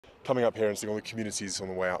coming up here and seeing all the communities on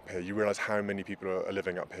the way up here, you realise how many people are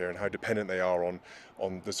living up here and how dependent they are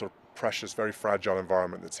on the sort of precious, very fragile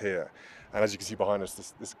environment that's here. And as you can see behind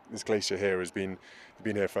us, this glacier here has been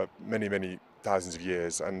here for many, many thousands of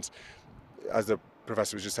years. And as the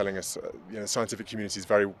professor was just telling us, the scientific community is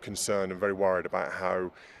very concerned and very worried about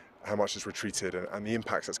how much it's retreated and the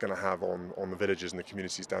impacts that's going to have on the villages and the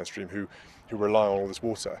communities downstream who rely on all this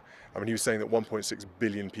water. I mean, he was saying that 1.6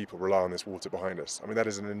 billion people rely on this water behind us. I mean, that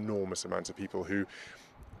is an enormous amount of people who,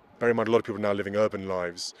 bear in mind, a lot of people now living urban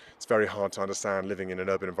lives. It's very hard to understand living in an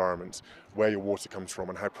urban environment where your water comes from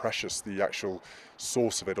and how precious the actual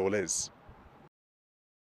source of it all is.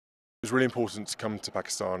 It was really important to come to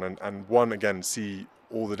Pakistan and one, again, see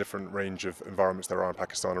all the different range of environments there are in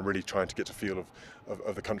Pakistan and really trying to get a feel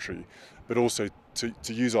of the country, but also to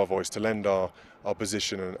use our voice, to lend our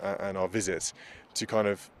position and our visit to kind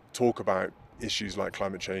of talk about issues like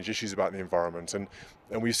climate change, issues about the environment. And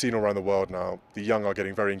we've seen all around the world now, the young are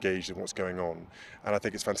getting very engaged in what's going on. And I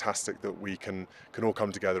think it's fantastic that we can all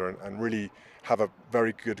come together and really have a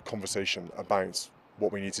very good conversation about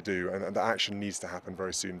what we need to do, and the action needs to happen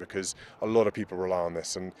very soon because a lot of people rely on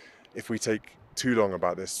this, and if we take too long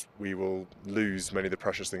about this, we will lose many of the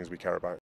precious things we care about.